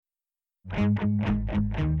Welcome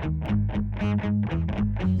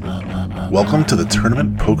to the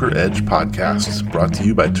Tournament Poker Edge podcast, brought to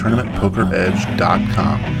you by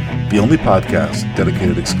TournamentPokerEdge.com, the only podcast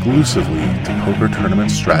dedicated exclusively to poker tournament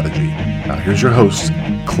strategy. Now here's your host,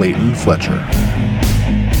 Clayton Fletcher.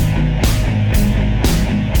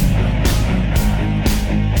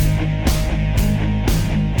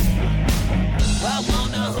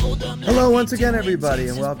 Hello once again, everybody,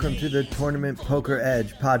 and welcome to the Tournament Poker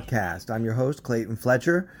Edge podcast. I'm your host, Clayton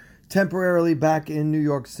Fletcher, temporarily back in New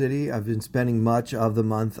York City. I've been spending much of the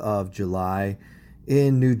month of July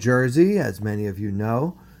in New Jersey, as many of you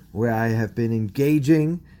know, where I have been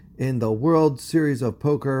engaging in the World Series of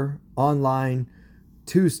Poker Online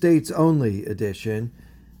 2 States Only edition.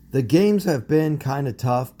 The games have been kind of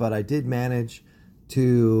tough, but I did manage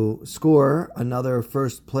to score another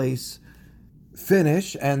first place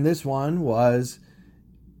finish, and this one was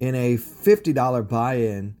in a $50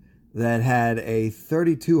 buy-in that had a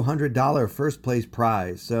 $3,200 first place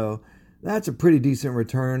prize. So that's a pretty decent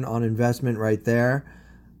return on investment right there.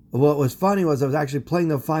 What was funny was I was actually playing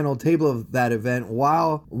the final table of that event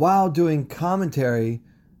while doing commentary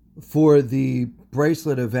for the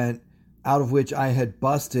bracelet event, out of which I had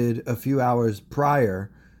busted a few hours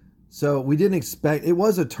prior. So we didn't expect, it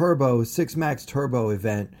was a turbo, 6-max turbo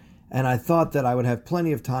event, and I thought that I would have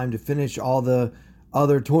plenty of time to finish all the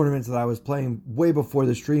other tournaments that I was playing way before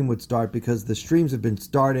the stream would start, because the streams have been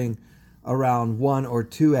starting around 1 or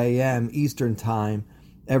 2 a.m. Eastern time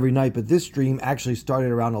every night. But this stream actually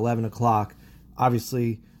started around 11 o'clock.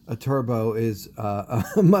 Obviously, a turbo is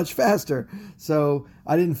much faster. So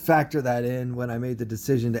I didn't factor that in when I made the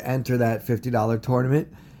decision to enter that $50 tournament.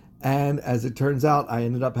 And as it turns out, I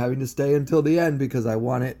ended up having to stay until the end because I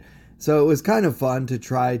won it. So it was kind of fun to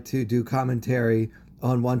try to do commentary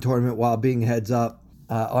on one tournament while being heads up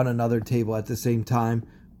on another table at the same time.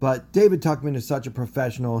 But David Tuckman is such a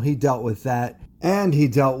professional. He dealt with that. And he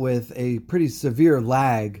dealt with a pretty severe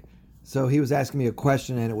lag. So he was asking me a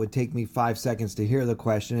question and it would take me 5 seconds to hear the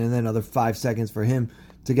question and then another 5 seconds for him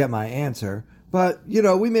to get my answer. But, you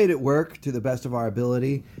know, we made it work to the best of our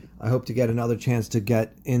ability. I hope to get another chance to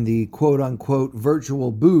get in the quote-unquote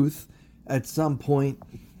virtual booth at some point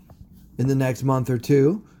in the next month or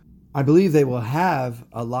two. I believe they will have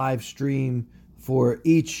a live stream for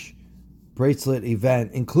each bracelet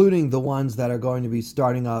event, including the ones that are going to be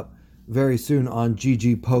starting up very soon on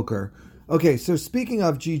GG Poker. Okay, so speaking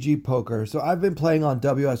of GG Poker, so I've been playing on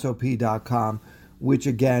WSOP.com, which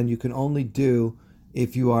again, you can only do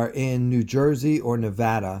if you are in New Jersey or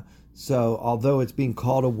Nevada. So although it's being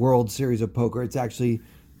called a World Series of Poker, it's actually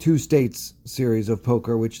 2 states series of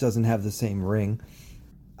poker, which doesn't have the same ring.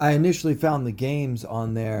 I initially found the games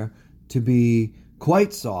on there to be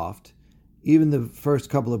quite soft. Even the first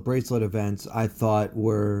couple of bracelet events I thought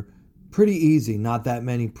were pretty easy. Not that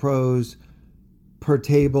many pros per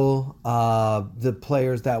table. The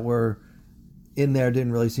players that were in there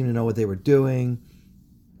didn't really seem to know what they were doing.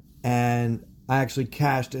 And I actually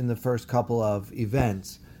cashed in the first couple of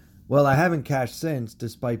events. Well, I haven't cashed since,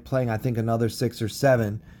 despite playing, I think, another 6 or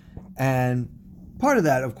 7. And part of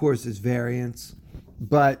that, of course, is variance.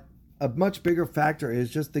 But a much bigger factor is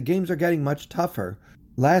just the games are getting much tougher.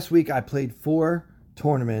 Last week I played 4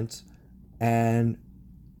 tournaments and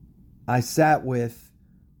I sat with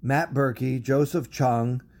Matt Berkey, Joseph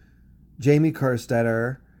Chung, Jamie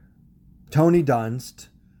Kerstetter, Tony Dunst,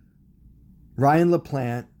 Ryan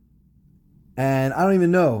LaPlante, and I don't even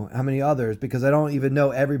know how many others because I don't even know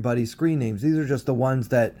everybody's screen names. These are just the ones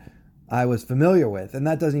that I was familiar with. And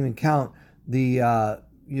that doesn't even count the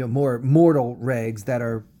more mortal regs that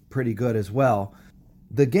are pretty good as well.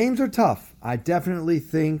 The games are tough. I definitely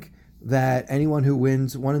think that anyone who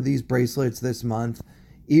wins one of these bracelets this month,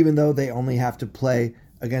 even though they only have to play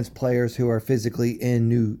against players who are physically in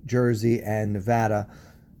New Jersey and Nevada,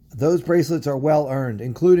 those bracelets are well earned,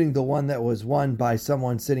 including the one that was won by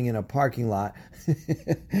someone sitting in a parking lot.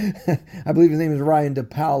 I believe his name is Ryan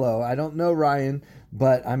DePaulo. I don't know Ryan,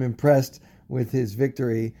 but I'm impressed with his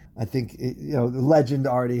victory. I think, the legend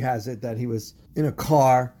already has it that he was in a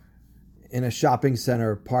car in a shopping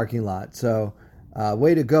center parking lot. So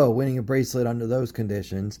way to go, winning a bracelet under those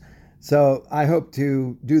conditions. So I hope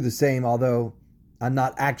to do the same, although I'm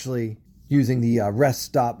not actually using the rest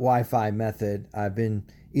stop Wi-Fi method. I've been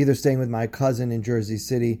either staying with my cousin in Jersey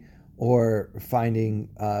City or finding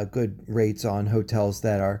good rates on hotels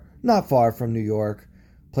that are not far from New York.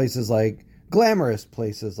 Places like glamorous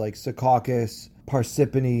places like Secaucus,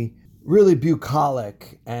 Parsippany, really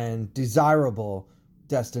bucolic and desirable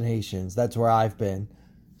destinations. That's where I've been.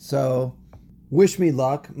 So wish me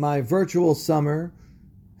luck. My virtual summer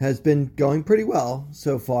has been going pretty well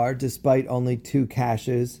so far, despite only 2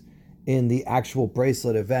 cashes in the actual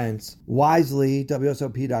bracelet events. Wisely,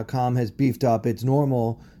 WSOP.com has beefed up its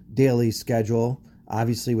normal daily schedule,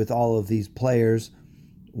 obviously with all of these players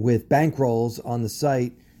with bankrolls on the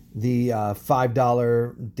site. The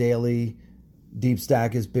 $5 daily deep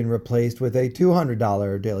stack has been replaced with a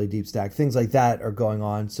 $200 daily deep stack. Things like that are going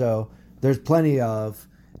on. So there's plenty of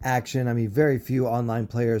action. I mean, very few online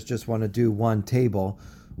players just want to do one table.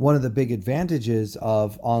 One of the big advantages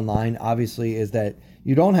of online, obviously, is that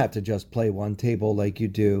you don't have to just play one table like you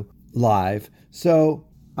do live. So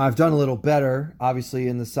I've done a little better, obviously,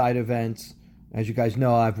 in the side events. As you guys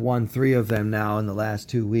know, I've won 3 of them now in the last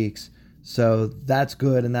 2 weeks. So that's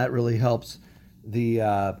good, and that really helps the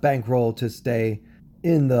bankroll to stay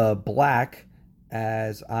in the black,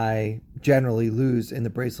 as I generally lose in the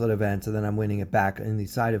bracelet events, and then I'm winning it back in the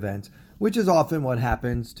side events, which is often what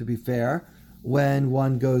happens, to be fair, when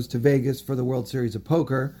one goes to Vegas for the World Series of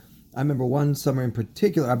Poker. I remember one summer in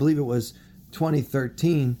particular, I believe it was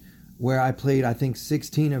 2013, where I played, I think,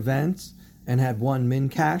 16 events and had 1 min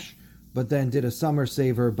cash, but then did a summer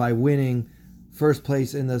saver by winning first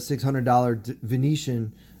place in the $600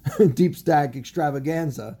 Venetian Deep Stack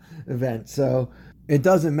Extravaganza event. So it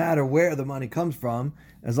doesn't matter where the money comes from,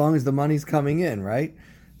 as long as the money's coming in, right?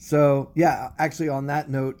 So yeah, actually on that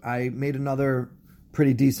note, I made another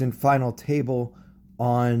pretty decent final table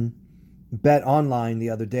on Bet Online the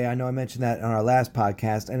other day. I know I mentioned that on our last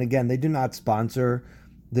podcast. And again, they do not sponsor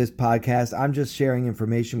this podcast. I'm just sharing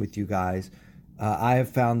information with you guys. I have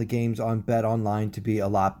found the games on Bet Online to be a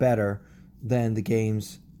lot better than the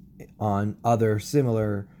games on other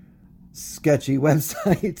similar sketchy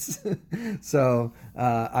websites. So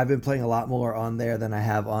I've been playing a lot more on there than I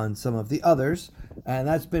have on some of the others. And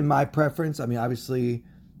that's been my preference. I mean, obviously,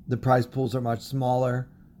 the prize pools are much smaller,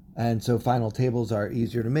 and so final tables are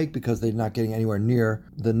easier to make because they're not getting anywhere near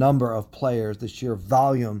the number of players, the sheer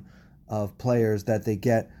volume of players that they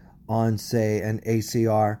get on, say, an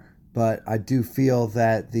ACR. But I do feel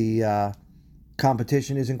that the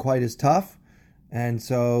competition isn't quite as tough, and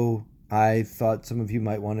so I thought some of you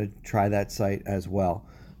might want to try that site as well.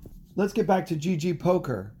 Let's get back to GG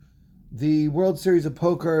Poker. The World Series of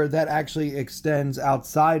Poker that actually extends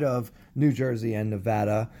outside of New Jersey and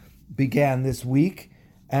Nevada began this week,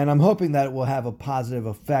 and I'm hoping that it will have a positive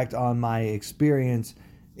effect on my experience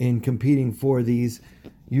in competing for these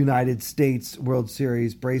United States World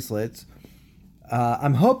Series bracelets.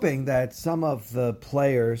 I'm hoping that some of the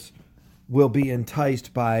players will be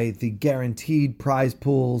enticed by the guaranteed prize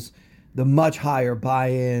pools, the much higher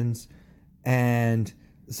buy-ins, and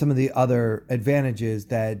some of the other advantages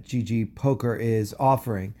that GG Poker is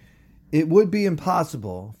offering. It would be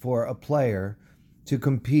impossible for a player to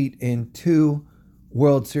compete in 2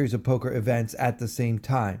 World Series of Poker events at the same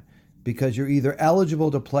time, because you're either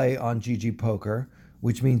eligible to play on GG Poker,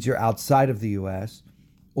 which means you're outside of the US,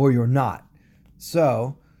 or you're not.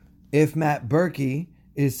 So if Matt Berkey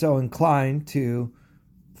is so inclined to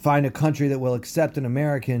find a country that will accept an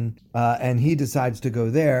American and he decides to go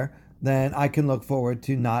there, then I can look forward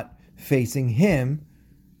to not facing him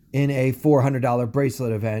in a $400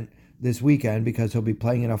 bracelet event this weekend, because he'll be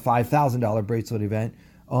playing in a $5,000 bracelet event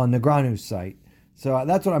on Negreanu's site. So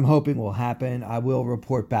that's what I'm hoping will happen. I will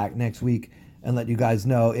report back next week and let you guys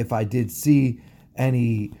know if I did see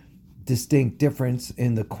any distinct difference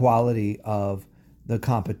in the quality of the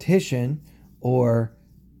competition, or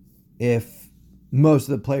if most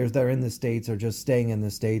of the players that are in the States are just staying in the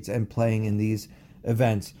States and playing in these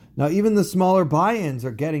events. Now, even the smaller buy-ins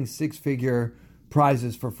are getting 6-figure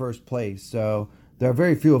prizes for first place. So there are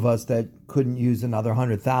very few of us that couldn't use another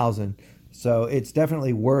 100,000. So it's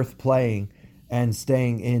definitely worth playing and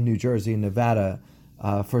staying in New Jersey and Nevada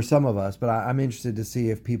for some of us. But I'm interested to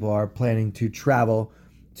see if people are planning to travel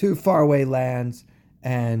to faraway lands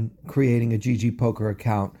and creating a GG Poker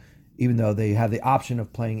account, even though they have the option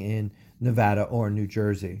of playing in Nevada or New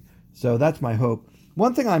Jersey. So that's my hope.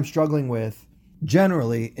 One thing I'm struggling with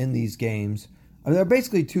generally in these games, there are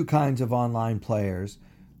basically 2 kinds of online players.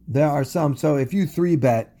 There are some, so if you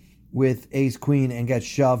 3-bet with ace queen and get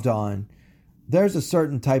shoved on, there's a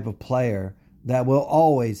certain type of player that will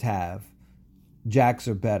always have jacks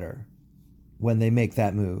or better when they make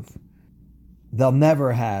that move. They'll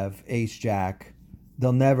never have ace jack.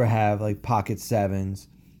 They'll never have like pocket 7s.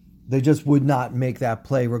 They just would not make that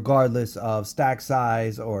play regardless of stack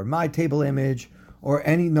size or my table image or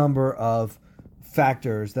any number of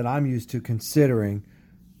factors that I'm used to considering.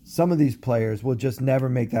 Some of these players will just never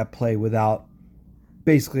make that play without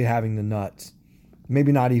basically having the nuts.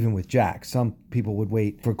 Maybe not even with jacks. Some people would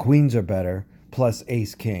wait for queens or better plus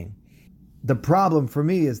ace king. The problem for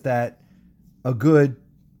me is that a good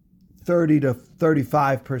 30 to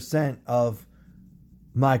 35% of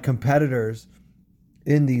my competitors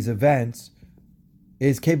in these events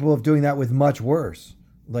is capable of doing that with much worse,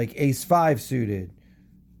 like ace-5 suited,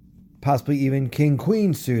 possibly even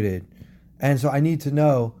king-queen suited. And so I need to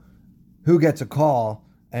know who gets a call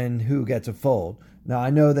and who gets a fold. Now, I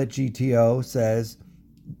know that GTO says,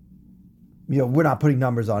 we're not putting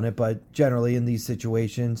numbers on it, but generally in these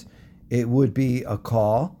situations, it would be a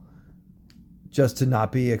call just to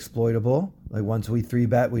not be exploitable. Like once we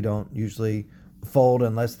 3-bet, we don't usually fold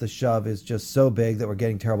unless the shove is just so big that we're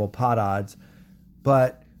getting terrible pot odds.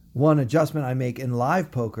 But one adjustment I make in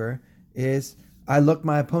live poker is I look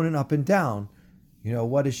my opponent up and down.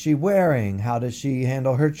 What is she wearing? How does she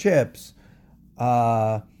handle her chips?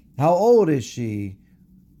 How old is she?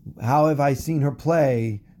 How have I seen her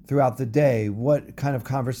play throughout the day? What kind of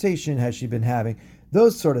conversation has she been having?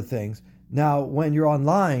 Those sort of things. Now, when you're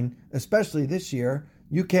online, especially this year,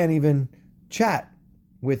 you can't even chat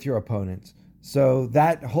with your opponents. So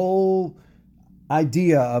that whole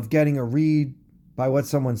idea of getting a read by what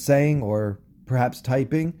someone's saying or perhaps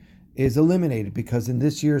typing is eliminated because in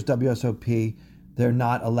this year's WSOP, they're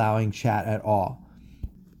not allowing chat at all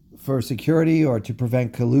for security or to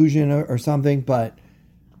prevent collusion or something. But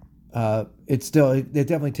it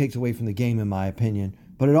definitely takes away from the game, in my opinion.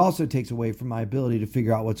 But it also takes away from my ability to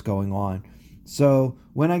figure out what's going on. So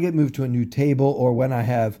when I get moved to a new table or when I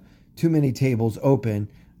have too many tables open,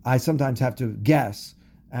 I sometimes have to guess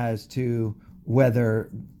as to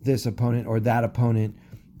whether this opponent or that opponent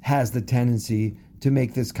has the tendency to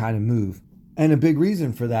make this kind of move. And a big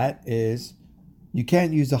reason for that is you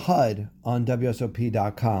can't use a HUD on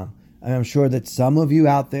WSOP.com. And I'm sure that some of you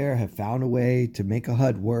out there have found a way to make a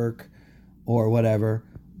HUD work or whatever,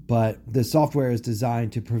 but the software is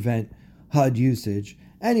designed to prevent HUD usage.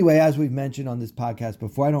 Anyway, as we've mentioned on this podcast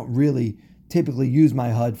before, I don't really typically use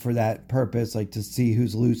my HUD for that purpose, like to see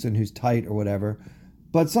who's loose and who's tight or whatever.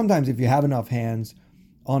 But sometimes if you have enough hands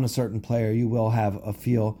on a certain player, you will have a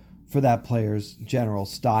feel for that player's general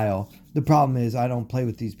style. The problem is I don't play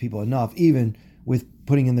with these people enough. Even with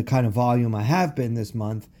putting in the kind of volume I have been this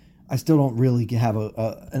month, I still don't really have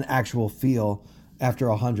an actual feel after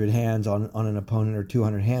 100 hands on an opponent or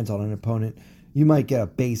 200 hands on an opponent. You might get a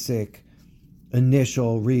basic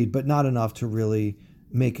initial read, but not enough to really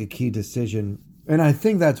make a key decision. And I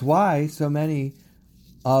think that's why so many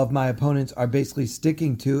of my opponents are basically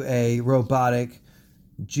sticking to a robotic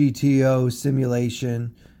GTO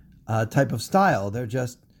simulation type of style.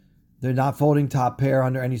 They're not folding top pair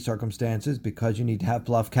under any circumstances because you need to have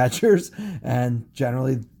bluff catchers, and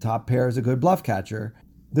generally top pair is a good bluff catcher.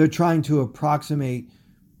 They're trying to approximate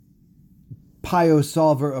Pio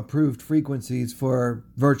Solver approved frequencies for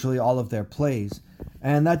virtually all of their plays.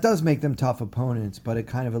 And that does make them tough opponents, but it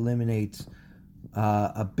kind of eliminates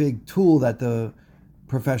a big tool that the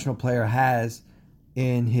professional player has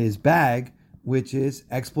in his bag, which is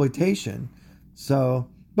exploitation. So,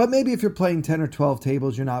 but maybe if you're playing 10 or 12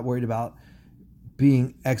 tables, you're not worried about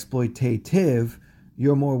being exploitative.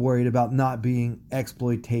 You're more worried about not being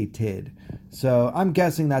exploitated. So I'm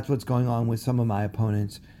guessing that's what's going on with some of my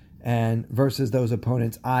opponents. And versus those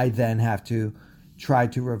opponents, I then have to try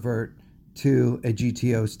to revert to a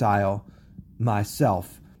GTO style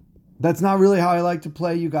myself. That's not really how I like to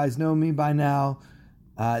play. You guys know me by now.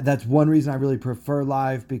 That's one reason I really prefer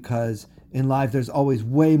live, because in live there's always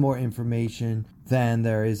way more information than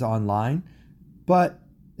there is online. But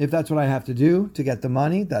if that's what I have to do to get the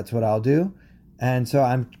money, that's what I'll do. And so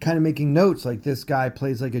I'm kind of making notes, like this guy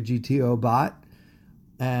plays like a GTO bot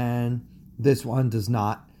and this one does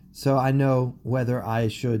not. So I know whether I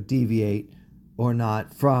should deviate or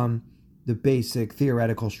not from the basic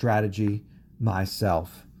theoretical strategy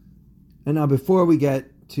myself. And now before we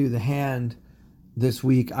get to the hand this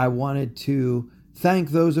week, I wanted to thank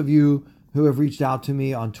those of you who have reached out to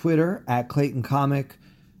me on Twitter at Clayton Comic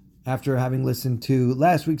after having listened to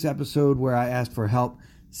last week's episode where I asked for help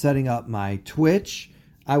setting up my Twitch.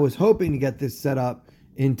 I was hoping to get this set up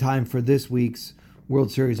in time for this week's World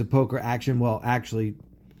Series of Poker action. Well, actually,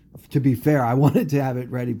 to be fair, I wanted to have it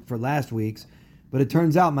ready for last week's, but it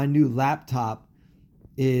turns out my new laptop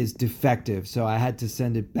is defective, so I had to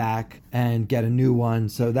send it back and get a new one.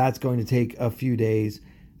 So that's going to take a few days.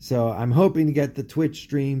 So I'm hoping to get the Twitch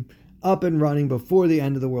stream up and running before the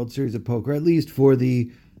end of the World Series of Poker, at least for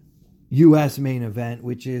the U.S. main event,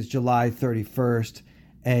 which is July 31st,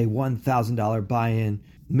 a $1,000 buy-in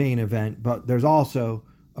main event. But there's also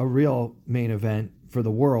a real main event for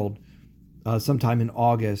the world sometime in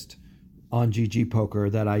August on GG Poker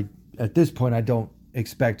that at this point, I don't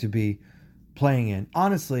expect to be playing in.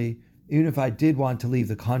 Honestly, even if I did want to leave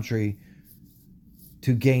the country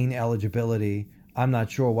to gain eligibility, I'm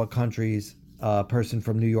not sure what countries a person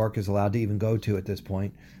from New York is allowed to even go to at this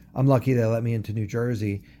point. I'm lucky they let me into New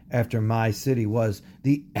Jersey after my city was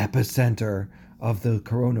the epicenter of the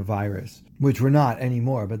coronavirus, which we're not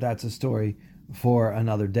anymore, but that's a story for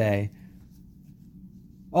another day.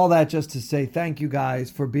 All that just to say thank you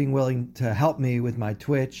guys for being willing to help me with my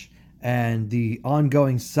Twitch and the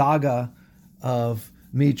ongoing saga of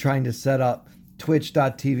me trying to set up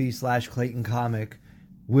twitch.tv/ClaytonComic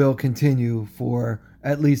will continue for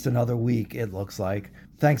at least another week, it looks like.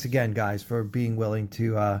 Thanks again, guys, for being willing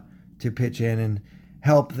to pitch in and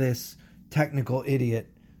help this technical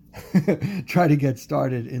idiot try to get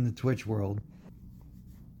started in the Twitch world.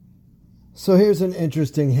 So here's an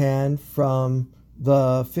interesting hand from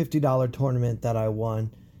the $50 tournament that I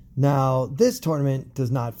won. Now, this tournament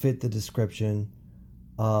does not fit the description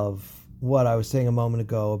of what I was saying a moment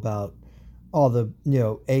ago about all the,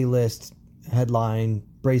 A-list headline,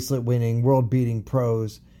 bracelet winning, world beating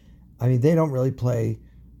pros. I mean, they don't really play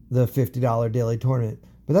the $50 daily tournament.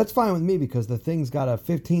 But that's fine with me because the thing's got a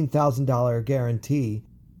 $15,000 guarantee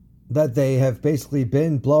that they have basically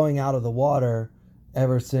been blowing out of the water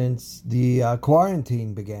ever since the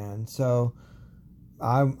quarantine began. So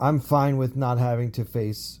I'm fine with not having to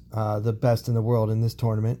face the best in the world in this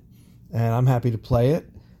tournament, and I'm happy to play it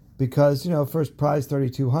because first prize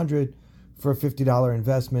 $3,200 for a $50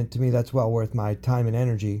 investment. To me, that's well worth my time and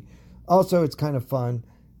energy. Also, it's kind of fun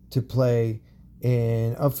to play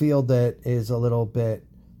in a field that is a little bit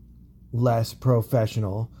less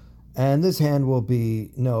professional, and this hand will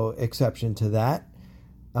be no exception to that.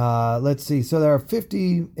 Let's see. So there are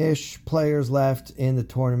 50-ish players left in the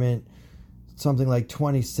tournament. Something like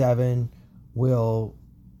 27 will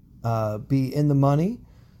be in the money.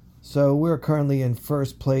 So we're currently in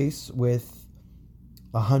first place with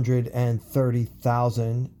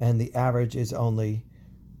 130,000, and the average is only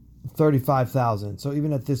 35,000. So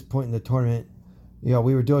even at this point in the tournament,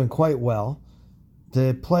 we were doing quite well.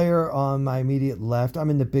 The player on my immediate left,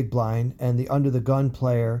 I'm in the big blind, and the under the gun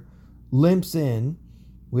player limps in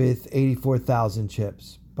with 84,000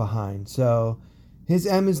 chips behind. So his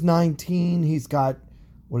M is 19. He's got,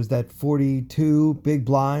 42 big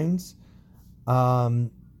blinds.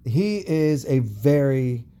 He is a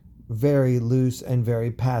very, very loose and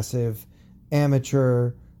very passive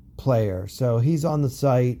amateur player. So he's on the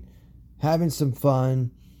site having some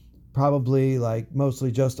fun, probably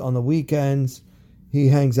mostly just on the weekends. He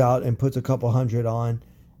hangs out and puts a couple hundred on,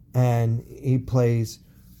 and he plays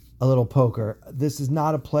a little poker. This is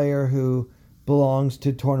not a player who belongs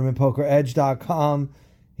to tournamentpokeredge.com.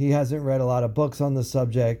 He hasn't read a lot of books on the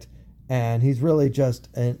subject, and he's really just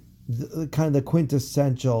kind of the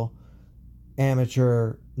quintessential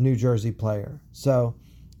amateur New Jersey player. So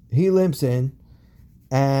he limps in,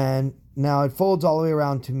 and now it folds all the way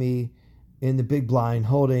around to me in the big blind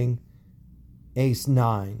holding ace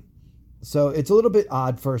 9. So it's a little bit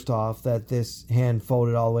odd, first off, that this hand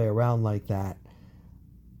folded all the way around like that.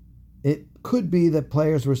 It could be that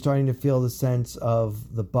players were starting to feel the sense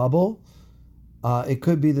of the bubble. It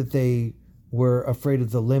could be that they were afraid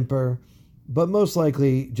of the limper, but most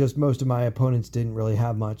likely just most of my opponents didn't really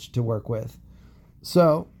have much to work with.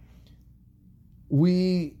 So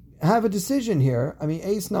we have a decision here. I mean,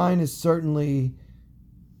 ace 9 is certainly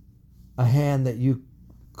a hand that you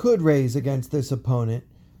could raise against this opponent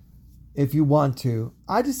if you want to.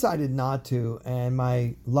 I decided not to, and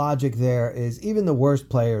my logic there is even the worst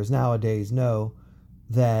players nowadays know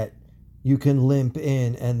that you can limp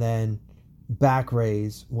in and then back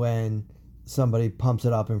raise when somebody pumps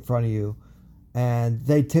it up in front of you, and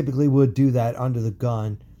they typically would do that under the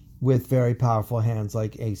gun with very powerful hands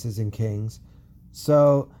like aces and kings.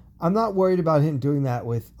 So I'm not worried about him doing that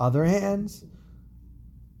with other hands.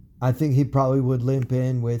 I think he probably would limp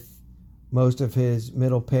in with most of his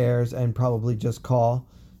middle pairs and probably just call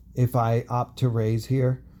if I opt to raise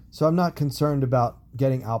here. So I'm not concerned about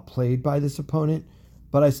getting outplayed by this opponent,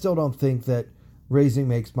 but I still don't think that raising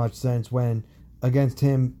makes much sense when against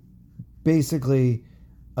him, basically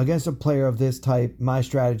against a player of this type, my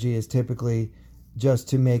strategy is typically just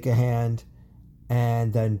to make a hand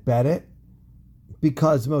and then bet it,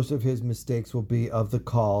 because most of his mistakes will be of the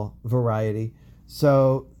call variety.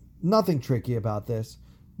 So nothing tricky about this.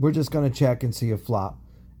 We're just going to check and see a flop.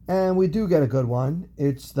 And we do get a good one.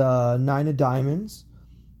 It's the 9 of diamonds,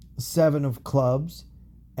 7 of clubs,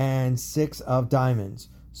 and 6 of diamonds.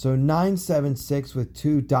 So 9, 7, 6 with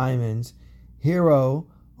 2 diamonds. Hero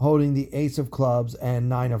holding the ace of clubs and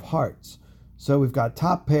 9 of hearts. So we've got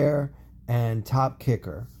top pair and top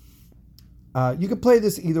kicker. You could play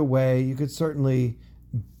this either way. You could certainly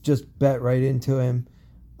just bet right into him.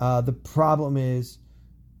 The problem is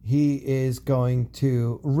he is going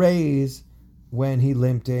to raise when he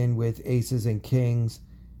limped in with aces and kings,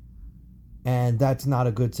 and that's not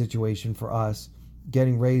a good situation for us.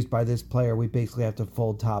 Getting raised by this player, we basically have to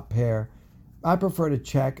fold top pair. I prefer to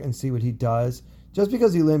check and see what he does. Just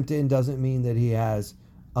because he limped in doesn't mean that he has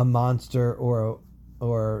a monster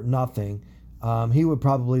or nothing. He would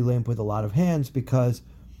probably limp with a lot of hands because,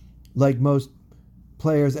 like most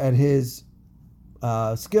players at his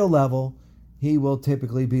skill level, he will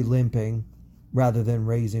typically be limping rather than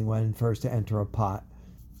raising when first to enter a pot.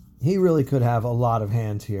 He really could have a lot of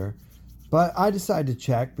hands here. But I decided to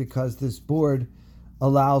check because this board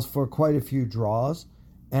allows for quite a few draws,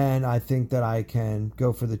 and I think that I can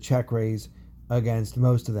go for the check raise against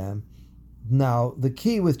most of them. Now, the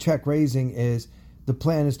key with check raising is the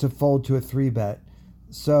plan is to fold to a 3-bet.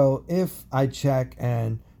 So if I check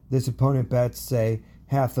and this opponent bets, say,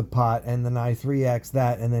 half the pot, and then I 3x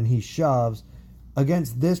that, and then he shoves,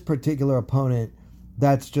 against this particular opponent,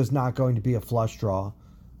 that's just not going to be a flush draw,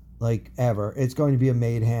 like ever. It's going to be a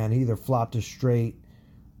made hand. He either flopped a straight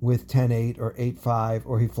with 10-8 or 8-5,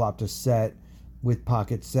 or he flopped a set with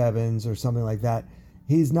pocket sevens or something like that.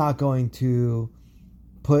 He's not going to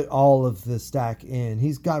put all of the stack in.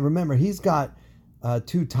 He's got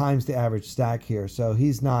 2 times the average stack here, so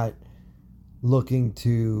he's not looking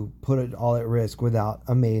to put it all at risk without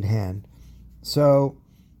a made hand. So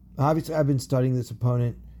obviously I've been studying this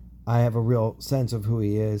opponent. I have a real sense of who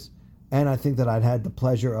he is, and I think that I'd had the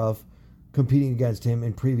pleasure of competing against him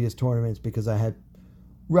in previous tournaments because I had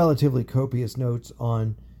relatively copious notes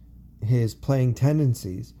on his playing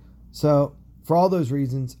tendencies. So for all those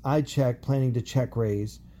reasons, I check, planning to check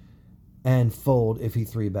raise and fold if he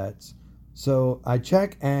 3-bets. So I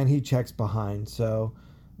check and he checks behind. So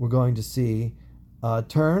we're going to see a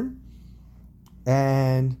turn,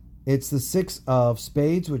 and it's the 6 of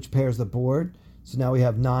spades, which pairs the board. So now we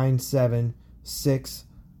have 9, 7, 6,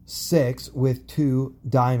 6 with 2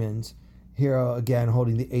 diamonds. Hero again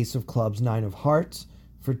holding the ace of clubs, 9 of hearts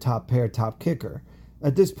for top pair, top kicker.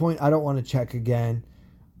 At this point, I don't want to check again.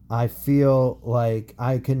 I feel like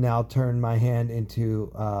I can now turn my hand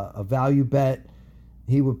into a value bet.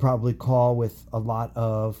 He would probably call with a lot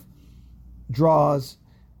of draws,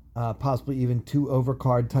 possibly even 2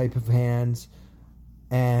 overcard type of hands,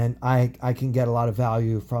 and I can get a lot of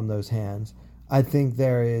value from those hands. I think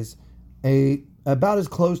there is about as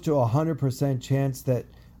close to 100% chance that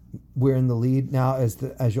we're in the lead now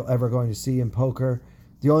as you're ever going to see in poker.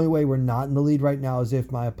 The only way we're not in the lead right now is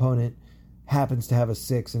if my opponent happens to have a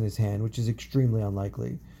 6 in his hand, which is extremely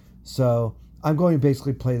unlikely. So I'm going to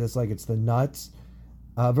basically play this like it's the nuts.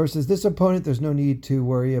 Versus this opponent, there's no need to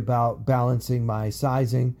worry about balancing my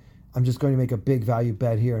sizing. I'm just going to make a big value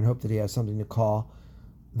bet here and hope that he has something to call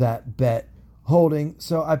that bet holding.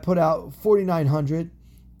 So I put out 4,900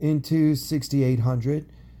 into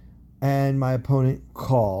 6,800, and my opponent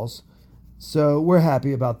calls. So we're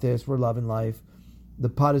happy about this. We're loving life. The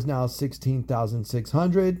pot is now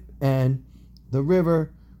 16,600, and the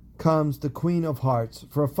river comes the Queen of Hearts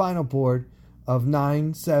for a final board of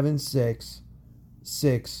 9, 7, 6,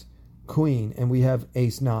 6, Queen, and we have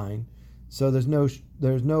Ace 9. So there's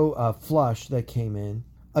no flush that came in.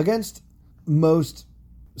 Against most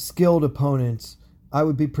skilled opponents, I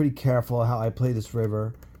would be pretty careful how I play this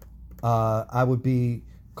river. I would be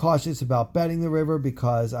cautious about betting the river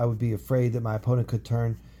because I would be afraid that my opponent could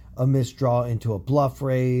turn a misdraw into a bluff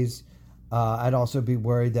raise. I'd also be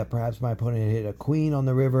worried that perhaps my opponent hit a queen on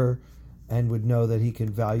the river and would know that he can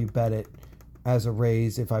value bet it as a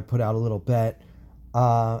raise if I put out a little bet.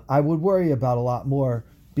 I would worry about a lot more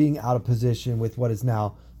being out of position with what is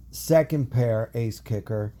now second pair ace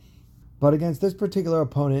kicker. But against this particular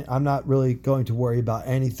opponent, I'm not really going to worry about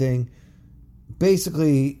anything.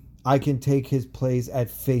 Basically, I can take his plays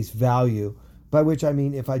at face value, by which I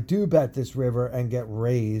mean if I do bet this river and get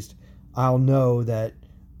raised, I'll know that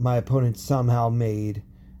my opponent somehow made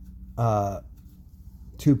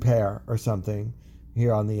 2 pair or something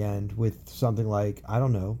here on the end with something like, I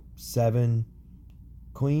don't know, 7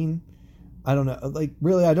 queen. I don't know. Like,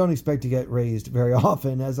 really, I don't expect to get raised very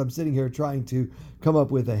often as I'm sitting here trying to come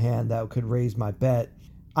up with a hand that could raise my bet.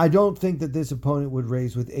 I don't think that this opponent would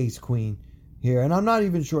raise with ace queen here, and I'm not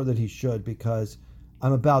even sure that he should because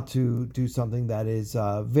I'm about to do something that is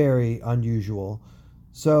very unusual.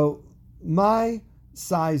 So my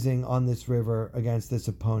sizing on this river against this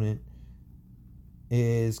opponent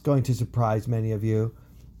is going to surprise many of you.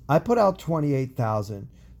 I put out 28,000.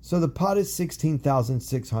 So the pot is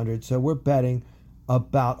 16,600. So we're betting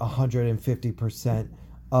about 150%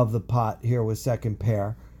 of the pot here with second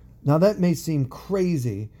pair. Now that may seem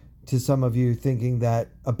crazy to some of you, thinking that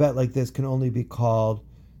a bet like this can only be called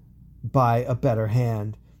by a better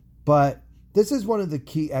hand. But this is one of the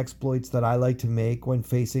key exploits that I like to make when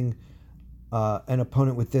facing an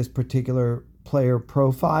opponent with this particular player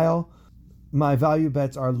profile. My value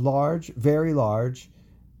bets are large, very large,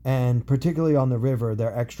 and particularly on the river,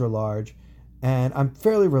 they're extra large. And I'm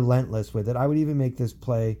fairly relentless with it. I would even make this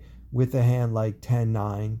play with a hand like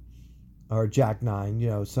 10-9 or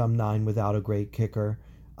Jack-9, some 9 without a great kicker.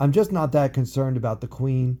 I'm just not that concerned about the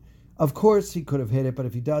queen. Of course, he could have hit it, but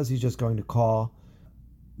if he does, he's just going to call.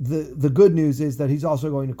 The good news is that he's also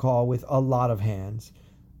going to call with a lot of hands.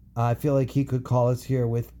 I feel like he could call us here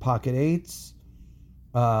with pocket 8s,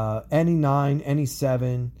 any 9, any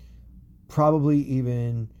 7, probably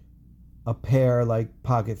even a pair like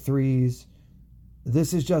pocket 3s.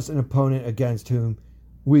 This is just an opponent against whom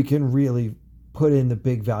we can really put in the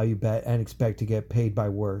big value bet and expect to get paid by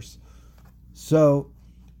worse. So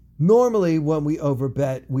normally when we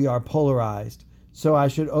overbet, we are polarized. So I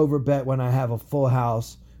should overbet when I have a full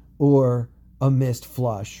house or a missed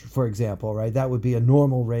flush, for example, right? That would be a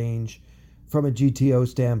normal range from a GTO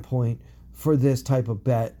standpoint for this type of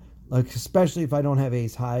bet. Like, especially if I don't have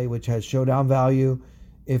ace high, which has showdown value.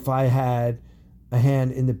 If I had a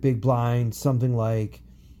hand in the big blind, something like,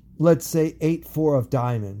 let's say 8-4 of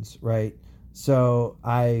diamonds, right? So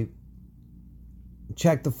I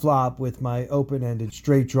checked the flop with my open-ended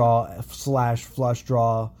straight draw / flush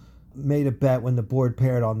draw, made a bet when the board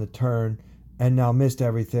paired on the turn, and now missed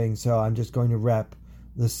everything. So I'm just going to rep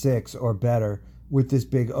the 6 or better with this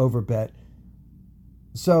big overbet.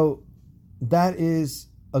 So that is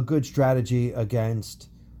a good strategy against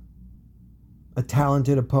a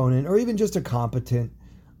talented opponent or even just a competent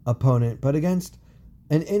opponent, but against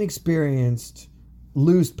an inexperienced,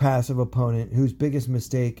 loose passive opponent whose biggest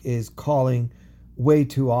mistake is calling way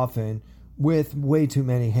too often with way too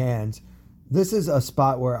many hands. This is a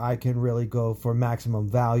spot where I can really go for maximum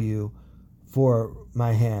value for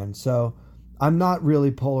my hand. So I'm not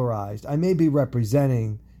really polarized. I may be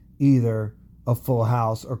representing either a full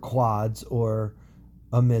house or quads or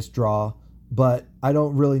a missed draw, but I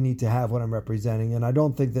don't really need to have what I'm representing, and I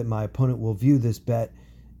don't think that my opponent will view this bet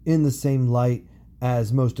in the same light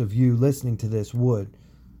as most of you listening to this would.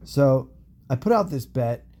 So I put out this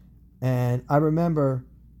bet, and I remember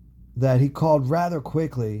that he called rather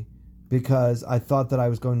quickly because I thought that I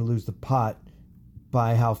was going to lose the pot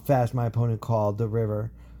by how fast my opponent called the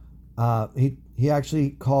river. He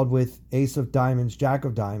actually called with ace of diamonds, jack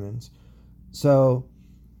of diamonds. So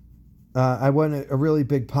I won a really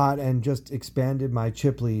big pot and just expanded my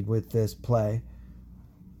chip lead with this play.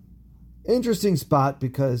 Interesting spot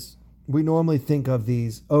because we normally think of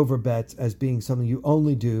these overbets as being something you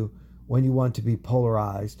only do when you want to be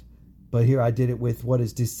polarized. But here I did it with what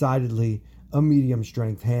is decidedly a medium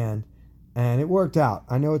strength hand. And it worked out.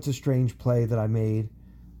 I know it's a strange play that I made.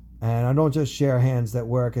 And I don't just share hands that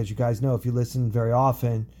work. As you guys know, if you listen very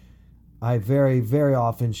often, I very, very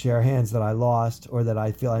often share hands that I lost or that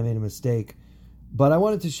I feel I made a mistake. But I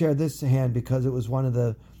wanted to share this hand because it was one of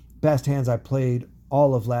the best hands I played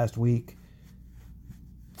all of last week.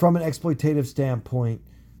 From an exploitative standpoint,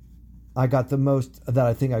 I got the most that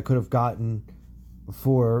I think I could have gotten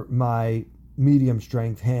for my medium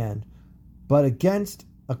strength hand. But against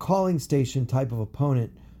a calling station type of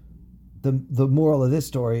opponent, the moral of this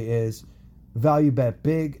story is value bet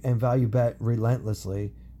big and value bet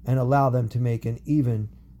relentlessly and allow them to make an even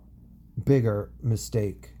bigger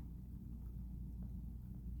mistake.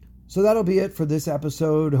 So that'll be it for this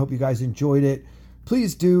episode. I hope you guys enjoyed it.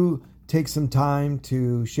 Please do take some time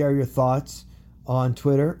to share your thoughts on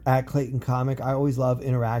Twitter at Clayton Comic. I always love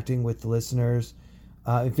interacting with the listeners.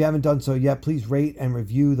 If you haven't done so yet, please rate and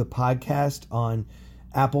review the podcast on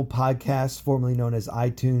Apple Podcasts, formerly known as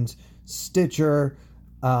iTunes, Stitcher.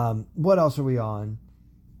 What else are we on?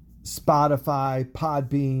 Spotify,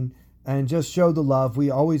 Podbean, and just show the love.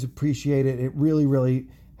 We always appreciate it. It really, really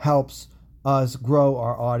helps us grow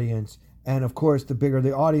our audience. And of course, the bigger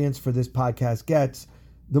the audience for this podcast gets,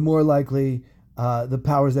 the more likely the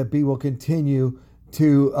powers that be will continue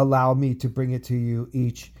to allow me to bring it to you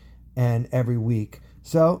each and every week.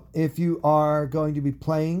 So if you are going to be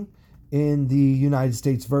playing in the United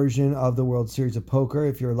States version of the World Series of Poker,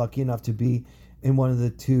 if you're lucky enough to be in one of the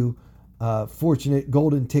two fortunate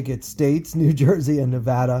golden ticket states, New Jersey and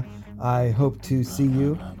Nevada, I hope to see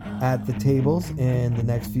you at the tables in the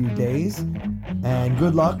next few days. And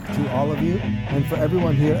good luck to all of you. And for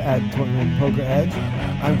everyone here at Tournament Poker Edge,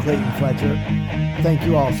 I'm Clayton Fletcher. Thank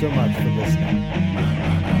you all so much for listening.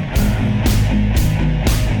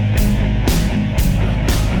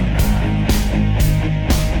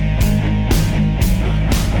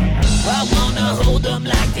 hold 'em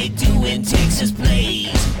like they do in Texas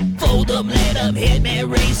plays. Fold 'em, let 'em hit me,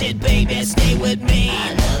 raise it, baby, stay with me.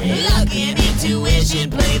 Luck and intuition,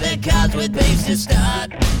 play the cards with babes to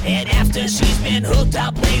start. And after she's been hooked,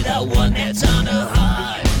 I'll play the one that's on her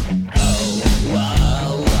heart. Oh,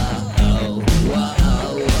 whoa, whoa, whoa,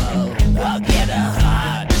 whoa. I'll get her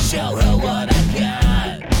heart, show her what I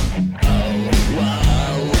got. Oh,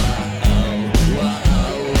 whoa, whoa, whoa,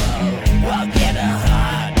 whoa. I'll get her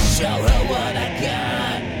heart, show her what I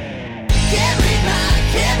got. Can't read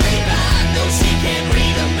mine, no she can't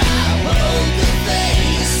read a mile. Poker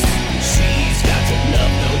face, she's got to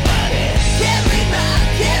love nobody. Can't read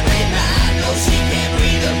mine, no she can't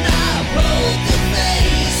read a mile. Poker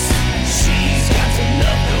face, she's got to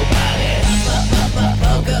love nobody.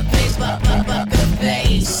 Poker face, poker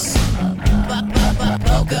face.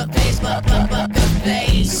 Poker face, poker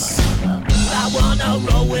face. I wanna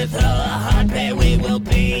roll with her, a hard pair we will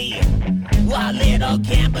be. While little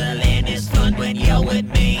gambling is fun when you're with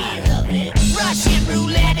me. I love it. Russian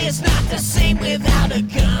roulette is not the same without a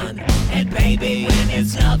gun. And baby, when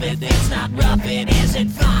it's love, if it's not rough, it isn't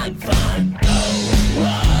fun. Oh,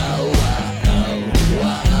 whoa, whoa,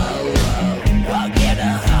 whoa, whoa. I'll get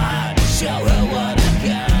her heart, show her what I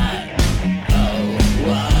got. Oh,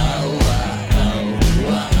 whoa, whoa,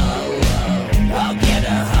 whoa, whoa. I'll get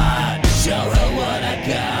her heart, show her what I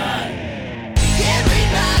got. Can't read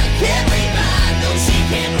mine, no she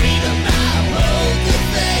can't read a mile. Poker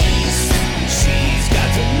face, she's got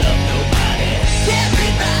to love nobody. Can't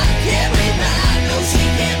read mine, no she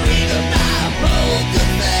can't read a mile. Poker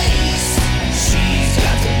face, she's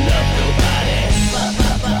got to love nobody.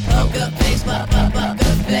 Poker face,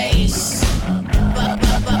 poker face.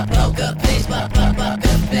 Poker face,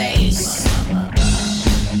 poker face.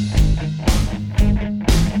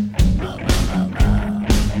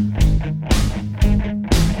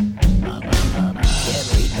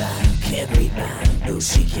 Can't read mine, no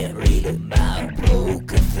she can't read a mile.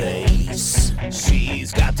 Poker face,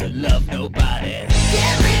 she's got to love nobody.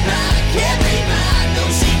 Can't read mine, no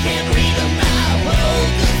she can't read a mile.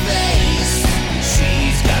 Poker face,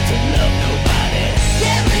 she's got to love